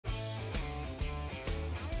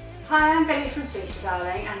Hi, I'm Billy from Sweetie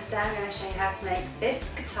Darling, and today I'm going to show you how to make this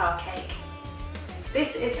guitar cake.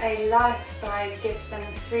 This is a life-size Gibson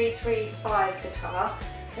 335 guitar.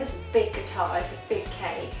 It's a big guitar, it's a big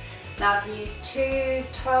cake. Now I've used two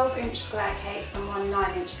 12-inch square cakes and one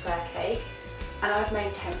 9-inch square cake, and I've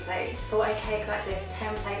made templates. For a cake like this,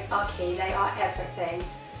 templates are key, they are everything.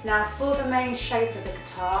 Now for the main shape of the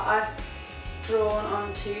guitar, I've drawn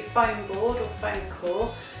onto foam board or foam core,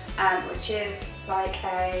 which is like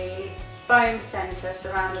a foam centre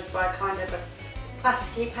surrounded by kind of a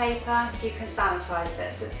plasticky paper. You can sanitise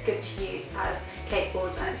it, so it's good to use as cake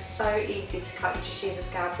boards, and it's so easy to cut. You just use a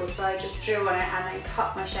scalpel, so I just drew on it and then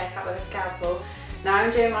cut my shape out with a scalpel. Now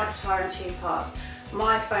I'm doing my guitar in two parts.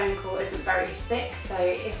 My foam core isn't very thick, so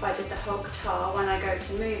if I did the whole guitar, when I go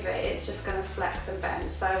to move it, it's just going to flex and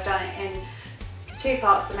bend. So I've done it in two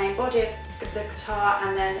parts, the main body of the guitar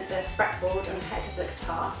and then the fretboard and the head of the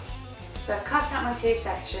guitar. So I've cut out my two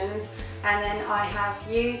sections, and then I have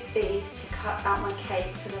used these to cut out my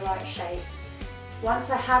cake to the right shape.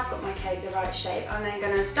 Once I have got my cake the right shape, I'm then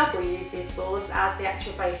going to double use these boards as the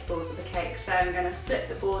actual base boards of the cake. So I'm going to flip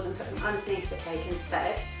the boards and put them underneath the cake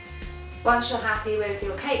instead. Once you're happy with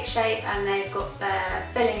your cake shape and they've got their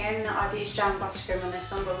filling in, I've used jam buttercream on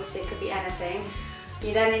this one, but obviously it could be anything.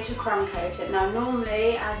 You then need to crumb coat it. Now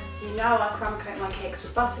normally, as you know, I crumb coat my cakes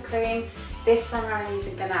with buttercream. This time around I'm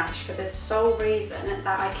using ganache for the sole reason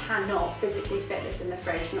that I cannot physically fit this in the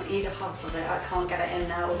fridge, not either half of it. I can't get it in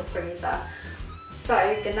there or the freezer.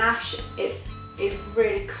 So ganache is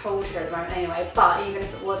really cold here at the moment anyway, but even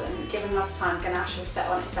if it wasn't, given enough time, ganache will set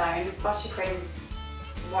on its own. Buttercream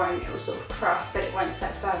won't, it will sort of crust, but it won't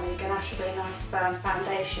set firmly. Ganache will be a nice firm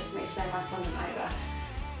foundation for me to lay my fondant over.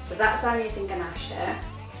 So that's why I'm using ganache here.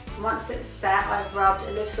 Once it's set, I've rubbed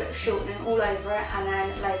a little bit of shortening all over it and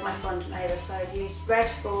then laid my fondant over. So I've used red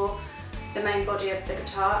for the main body of the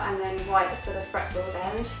guitar and then white for the fretboard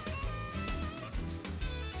end.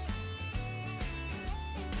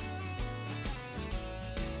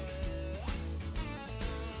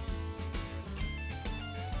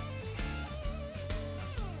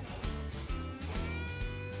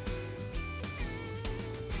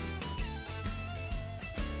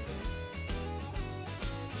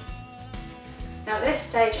 Now at this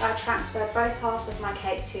stage I transferred both halves of my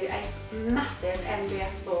cake to a massive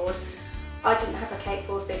MDF board. I didn't have a cake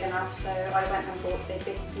board big enough, so I went and bought a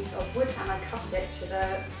big piece of wood and I cut it to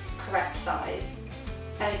the correct size.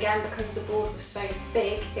 And again, because the board was so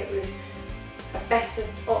big, it was a better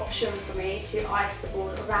option for me to ice the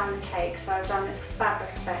board around the cake. So I've done this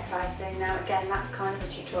fabric effect icing. Now again, that's kind of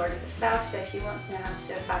a tutorial itself, so if you want to know how to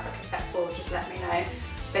do a fabric effect board, just let me know.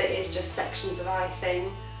 But it is just sections of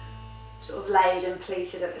icing sort of laid and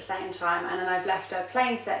pleated at the same time, and then I've left a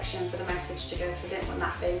plain section for the message to go, so I didn't want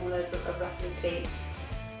that being all over of ruffly pleats.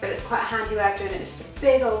 But it's quite a handy way of doing it. It's a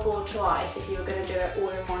big old board to ice if you were going to do it all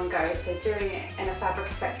in one go, so doing it in a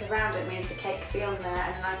fabric effect around it means the cake could be on there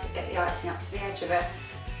and then I could get the icing up to the edge of it,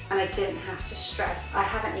 and I didn't have to stress. I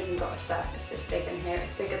haven't even got a surface this big in here,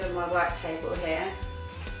 it's bigger than my work table here,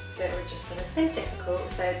 so it would just be a bit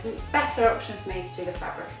difficult, so it's a better option for me to do the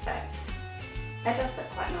fabric effect. It does look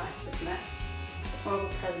quite nice, doesn't it? More of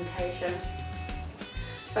a presentation.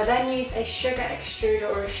 I then used a sugar extruder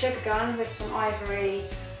or a sugar gun with some ivory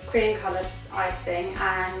cream coloured icing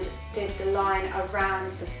and did the line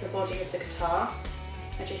around the body of the guitar.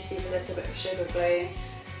 I just used a little bit of sugar glue.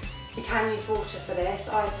 You can use water for this.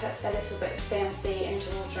 I put a little bit of CMC into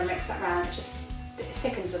water and mix that around. It just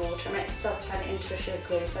thickens the water and it does turn it into a sugar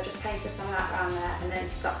glue. So I just painted some of that around there and then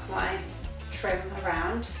stuck my trim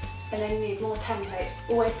around. And then you need more templates,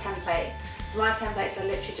 always templates. For my templates, I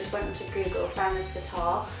literally just went onto Google, found this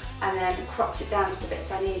guitar, and then cropped it down to the bits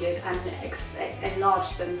I needed and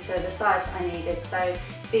enlarged them to the size I needed. So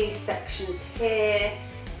these sections here,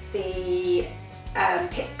 the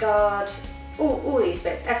pick guard, all these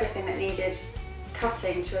bits, everything that needed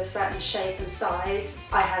cutting to a certain shape and size,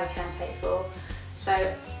 I had a template for.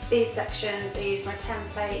 So these sections, I used my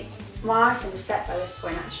template. My icing was set by this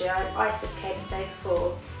point actually. I iced this cake the day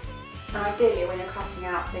before. And ideally, when you're cutting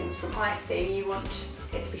out things from icing, you want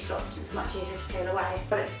it to be soft and it's much easier to peel away,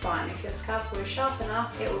 but it's fine. If your scalpel is sharp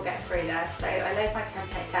enough, it will get through there. So I laid my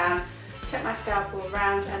template down, took my scalpel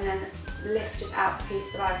around and then lifted out the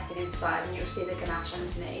piece of icing inside, and you'll see the ganache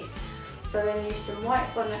underneath. So then used some white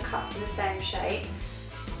fondant cut to the same shape,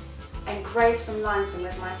 engraved some lines in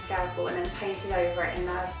with my scalpel and then painted over it in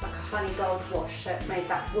like a honey gold wash, so it made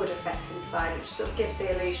that wood effect inside, which sort of gives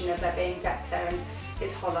the illusion of there being depth there. And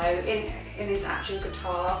is hollow. In his actual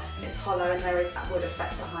guitar, it's hollow and there is that wood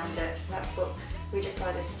effect behind it, so that's what we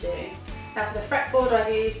decided to do. Now for the fretboard,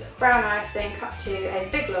 I've used brown icing cut to a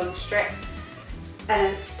big long strip and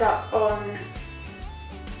then stuck on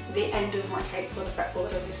the end of my cake for the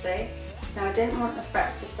fretboard, obviously. Now I didn't want the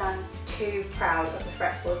frets to stand too proud of the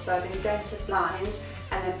fretboard, so I've indented lines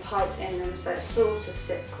and then piped in them so it sort of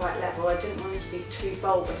sits quite level. I didn't want it to be too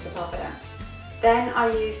bulbous above it. Then I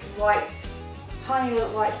used tiny little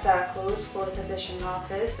white circles for the position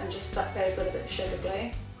markers and just stuck those with a bit of sugar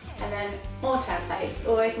glue. And then more templates,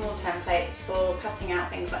 always more templates for cutting out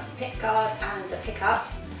things like the pickguard and the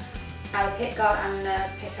pickups. Now the pickguard and the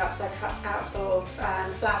pickups I cut out of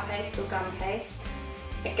flour paste or gum paste.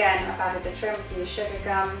 Again, I've added the trim from the sugar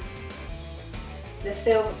gum. The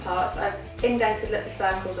silver parts, I've indented little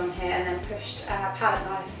circles on here and then pushed a palette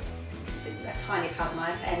knife, a tiny palette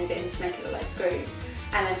knife end in to make it look like screws,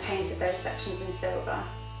 and then painted those sections in silver.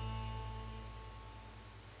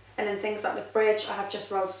 And then things like the bridge, I have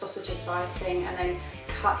just rolled sausages with icing and then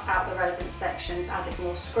cut out the relevant sections, added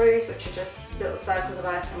more screws, which are just little circles of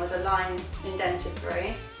icing with a line indented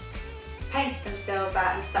through. Painted them silver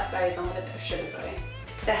and stuck those on with a bit of sugar glue.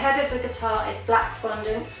 The head of the guitar is black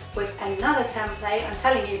fondant with another template. I'm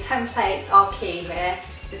telling you, templates are key here.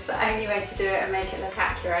 It's the only way to do it and make it look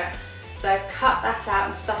accurate. So I've cut that out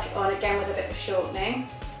and stuck it on again with a bit of shortening.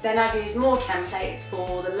 Then I've used more templates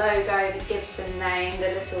for the logo, the Gibson name, the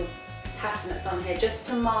little pattern that's on here, just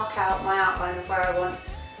to mark out my outline of where I want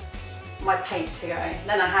my paint to go.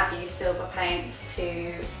 Then I have used silver paints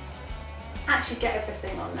to actually get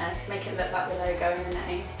everything on there to make it look like the logo and the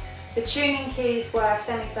name. The tuning keys were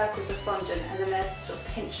semicircles of fondant and then they're sort of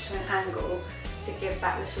pinched to an angle to give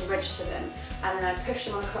that little ridge to them. And then I push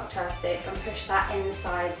them on a cocktail stick and push that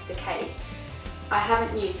inside the cake. I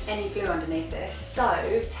haven't used any glue underneath this,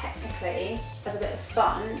 so technically, as a bit of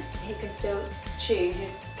fun, he can still tune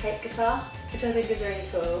his cake guitar, which I think is really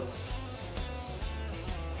cool.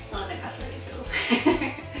 I think that's really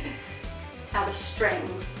cool. Now the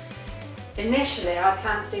strings. Initially, I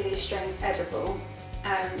planned to do these strings edible.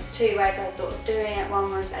 Two ways I thought of doing it.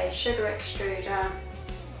 One was a sugar extruder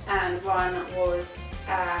and one was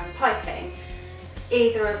piping.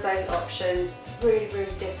 Either of those options, really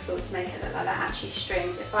difficult to make it look like they're actually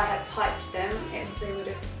strings. If I had piped them, they would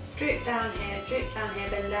have drooped down here,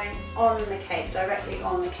 been laying on the cake, directly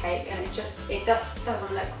on the cake, and it just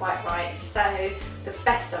doesn't look quite right. So the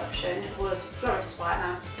best option was florist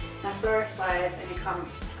wire. Now florist wires only come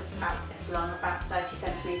about this long, about 30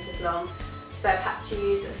 centimetres long. So I've had to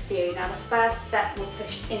use a few. Now the first set were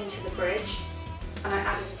pushed into the bridge and I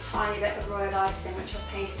added a tiny bit of royal icing which I've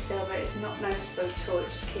painted silver. It's not noticeable at all,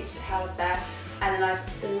 it just keeps it held there. And then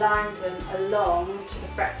I've lined them along to the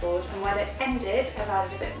fretboard, and where they've ended I've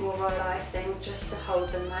added a bit more royal icing just to hold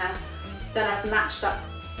them there. Then I've matched up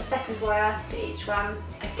a second wire to each one,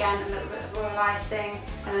 again a little bit of royal icing,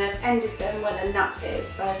 and then I've ended them where the nut is.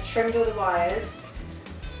 So I've trimmed all the wires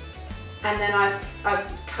and then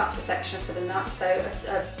I've cut a section for the nut, so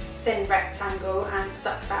a thin rectangle, and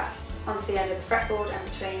stuck that onto the end of the fretboard and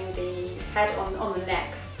between the head on the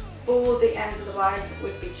neck. For the ends of the wires that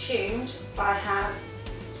would be tuned, I have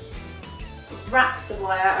wrapped the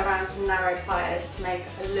wire around some narrow pliers to make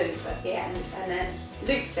a loop at the end, and then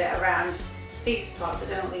looped it around these parts. I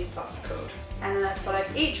don't know what these parts are called. And then I've followed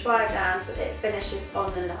each wire down so that it finishes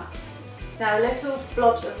on the nut. Now the little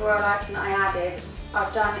blobs of royal icing that I added,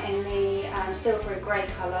 I've done in the silvery grey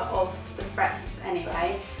colour of the frets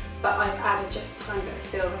anyway, but I've added just a tiny bit of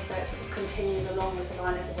silver so it sort of continues along with the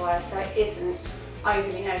line of the wire, so it isn't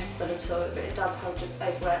overly noticeable at all, but it does hold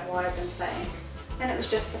those wires in place. Then it was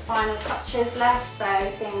just the final touches left, so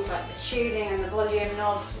things like the tuning and the volume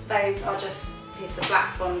knobs, those are just pieces of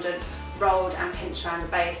black fondant rolled and pinched around the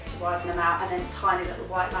base to widen them out, and then tiny little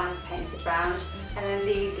white lines painted round, and then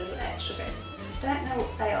these little extra bits. I don't know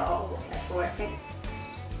what they are or what they're for. I think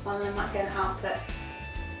one of them might be an output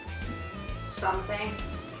something.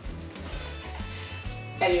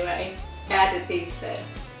 Anyway, I added these bits.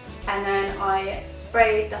 And then I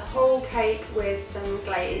sprayed the whole cake with some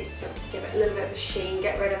glaze to give it a little bit of a sheen,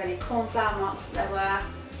 get rid of any cornflour marks that there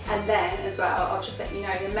were. And then as well, I'll just let you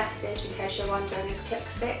know, the message, in case you're wondering, is click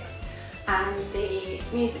sticks, and the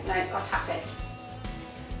music notes are tappets,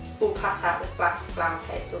 all cut out with black flour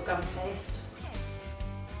paste or gum paste.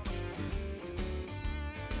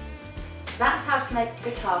 So that's how to make a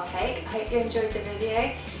guitar cake. I hope you enjoyed the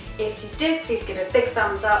video. If you did, please give a big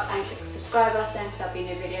thumbs up and click the subscribe button, so there'll be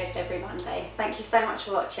new videos every Monday. Thank you so much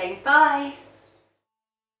for watching. Bye!